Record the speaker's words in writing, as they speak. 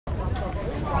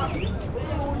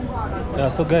Yeah,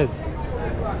 so guys,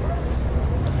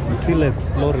 we're still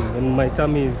exploring and my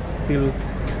tummy is still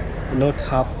not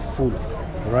half full,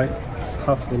 right? It's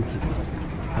half empty.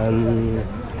 And you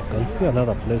can see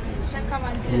another place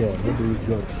here. What do we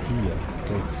got here? You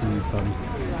can see some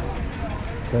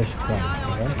fresh fries,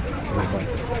 right?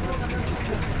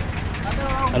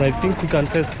 And I think we can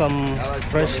taste some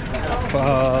fresh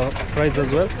fries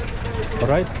as well. All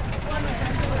right.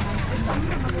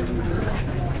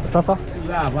 Sasa?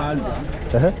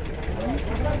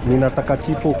 Ninataka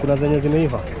chipo. Kuna zenye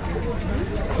zimeiva?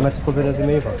 Kuna chipo zenye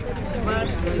zimeiva?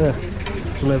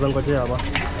 Tunaweza ngojea hapa.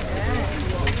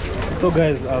 So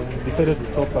guys, I've decided to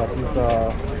stop at this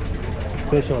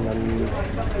station and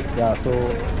yeah, so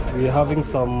we're having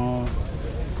some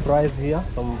fries here,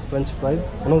 some French fries.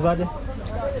 Unauzaje?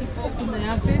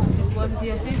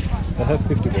 I have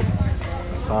 50 bob.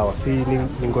 Sawa, si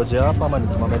ningoje hapa ama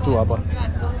nisimame tu hapa?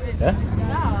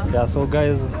 Yeah, so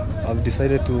guys, I've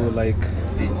decided to like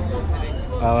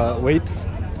wait.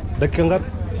 Dakika ngapi?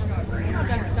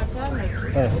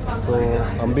 So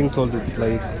I'm being told it's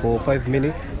like for 5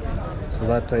 minutes so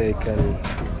that I can,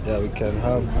 yeah, we can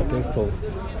have a taste of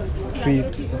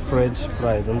street French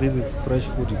fries. And this is fresh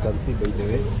food, you can see by the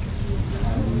way.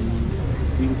 It's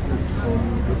being cooked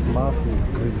from this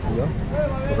massive grill here,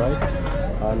 right?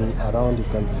 And around you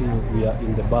can see we are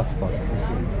in the bus park.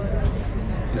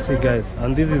 You see guys,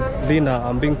 and this is Lina.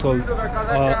 I'm being told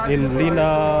in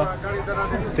Lina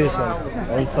station,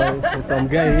 and so some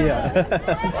guy here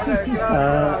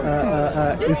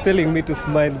is telling me to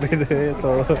smile by the way.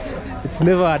 So it's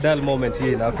never a dull moment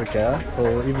here in Africa.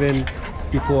 So even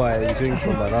people are enjoying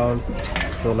from around.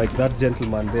 So like that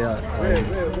gentleman there.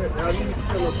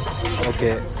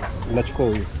 Okay, nachukua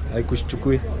huyu.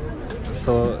 Haikushtukui.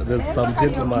 So there's some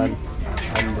gentleman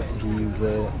and he's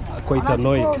quite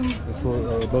annoyed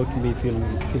about me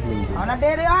filming him.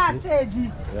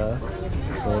 Yeah,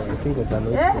 so I think I can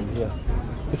wait from here.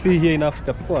 You see, here in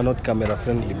Africa, people are not camera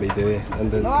friendly by the way,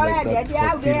 and there's like that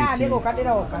hostility.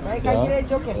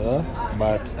 Yeah,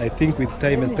 but I think with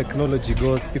time as technology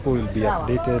goes, people will be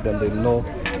updated and they'll know,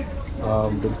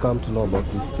 they'll come to know about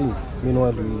these things.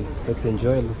 Meanwhile, let's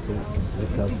enjoy,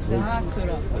 let us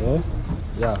wait.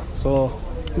 Yeah, so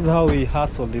this is how we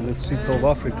hustle in the streets of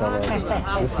Africa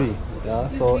now. You see, yeah.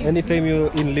 So anytime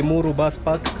you're in Limuru bus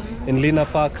park, in Lina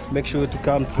Park, make sure to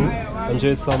come through,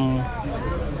 enjoy some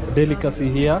delicacy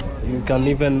here. You can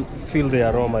even feel the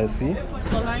aroma, you see.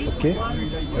 Okay.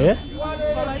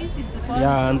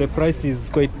 Yeah, and the price is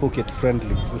quite pocket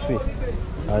friendly, you see.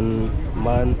 And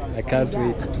man, I can't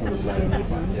wait to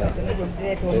yeah,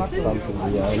 taste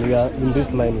something here. And we are in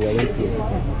this line, we are waiting,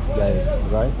 guys,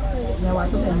 right?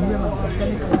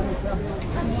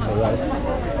 Alright.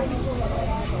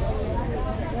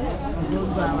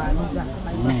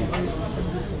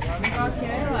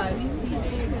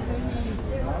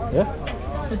 Yeah?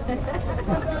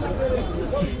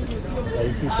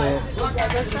 You see, so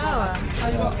that's how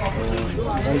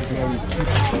we keep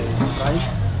the price.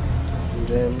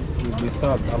 Then will be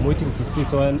served. I'm waiting to see.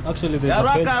 So and actually there's a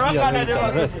bench here where you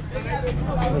can rest.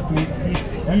 Let me sit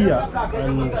here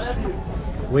and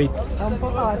wait.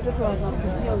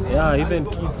 Yeah, even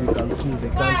kids you can see they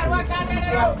can't wait.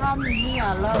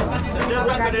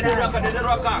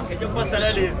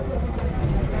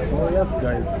 So yes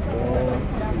guys, so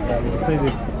I'm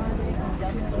decided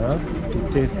to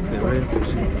taste the real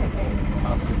streets of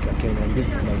Africa, Kenya. And this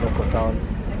is my local town.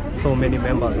 So many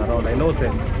members around. I know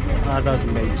them. Others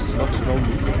may not know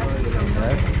me.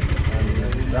 Yes? And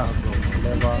that was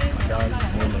never a dull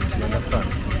moment. You understand?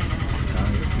 I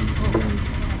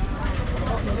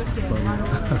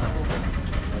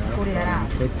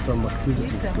see some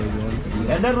activities going on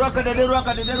here.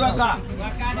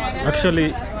 Actually,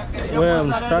 where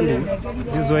I'm standing,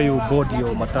 this is where you board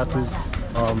your matatus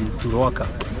to Ruaka.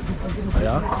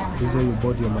 Yeah, this is where you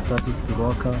board your matatus to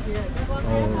Ruaka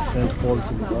or St. Paul's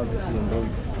University and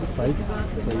those sites,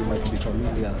 so you might be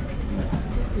familiar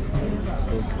with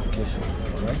those locations,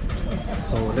 alright?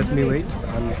 So let me wait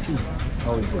and see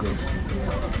how it goes.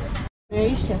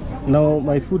 Now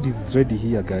my food is ready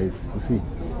here, guys, you see.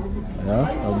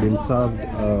 Yeah, I've been served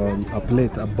a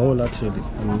plate, a bowl actually,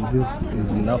 and this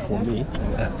is enough for me.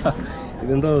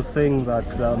 Even though I was saying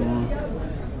that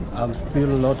I'm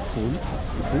still not full,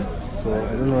 you see. So I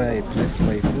don't know where I place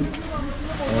my food.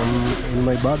 In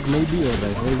my bag maybe, or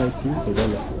I hold like this, I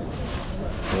don't know.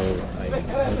 So I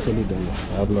actually don't know. I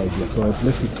have no idea. So I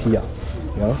place it here.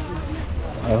 Yeah.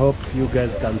 I hope you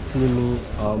guys can see me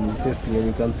tasting, and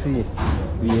you can see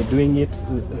we are doing it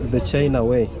the China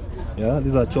way. Yeah,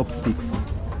 these are chopsticks.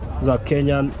 These are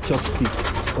Kenyan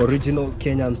chopsticks, original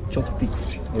Kenyan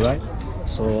chopsticks. All right.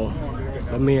 So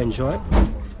let me enjoy,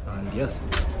 and yes.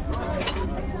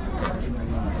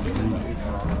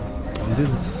 And this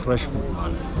is fresh food,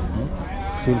 man.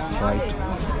 Feels right.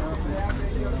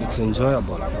 It's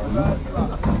enjoyable.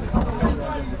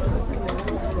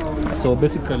 So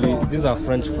basically, these are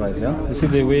French fries, yeah? You see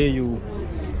the way you,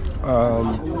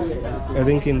 I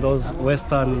think in those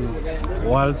Western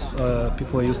worlds,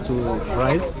 people used to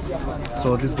fries.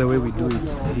 So this is the way we do it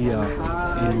here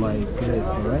in my place,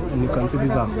 right? And you can see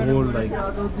these are whole like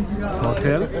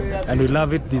hotel, and we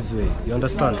love it this way. You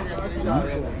understand?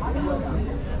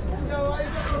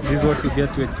 This is what you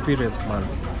get to experience, man.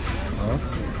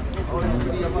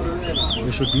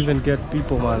 We should even get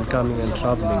people, man, coming and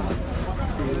traveling to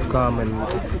come and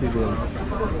experience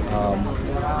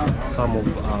some of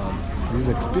these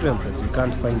experiences. You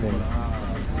can't find them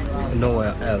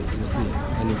nowhere else, you see.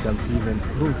 And you can see even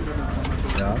fruits,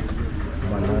 yeah,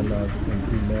 bananas, you can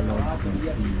see melons, you can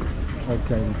see all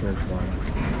kinds of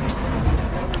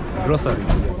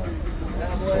groceries here.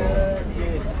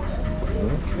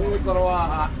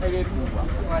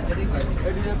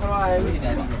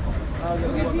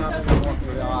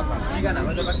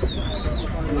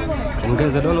 And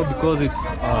guys, I don't know, because it's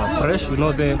fresh, you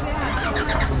know, the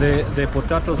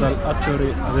potatoes are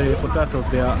actually,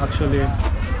 they are actually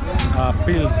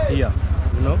peeled here,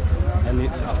 you know, and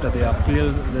after they are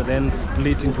peeled, they then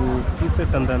split into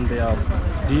pieces, and then they are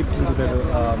dipped into the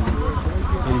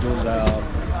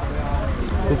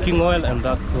cooking oil, and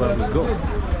that's where we go.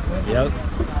 Yeah,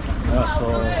 so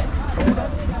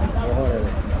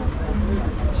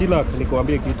chillax,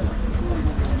 nikuambie kitu.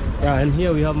 Yeah, and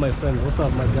here we have my friend. What's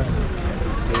up, my guy?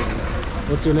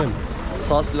 What's your name?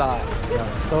 Sosla. Yeah.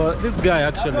 So this guy,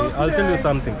 actually, I'll tell you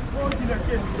something.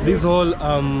 This whole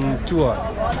tour,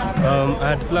 I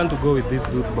had planned to go with this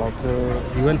dude, but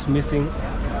he went missing.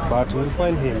 But we'll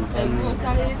find him and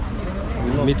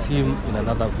we'll meet him in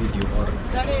another video. Or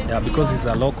yeah, because he's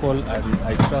a local and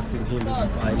I trust in him.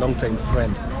 He's my long-time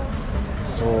friend.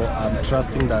 So I'm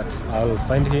trusting that I'll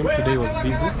find him. Today was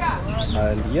busy,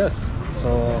 and yes.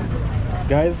 So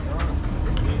guys,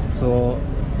 so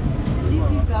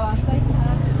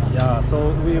yeah,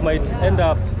 so we might end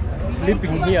up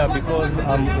sleeping here because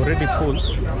I'm already full,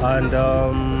 and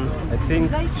I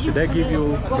think, should I give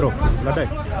you, bro?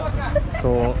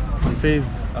 So he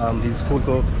says he's full.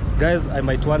 So guys, I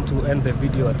might want to end the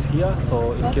video at here.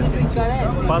 So in case it's your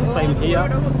first time here,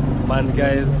 man,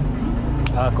 guys,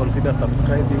 consider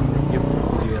subscribing, give this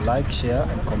video a like, share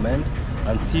and comment,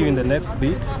 and see you in the next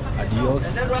bit. Adios.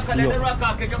 See you.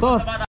 Sauce.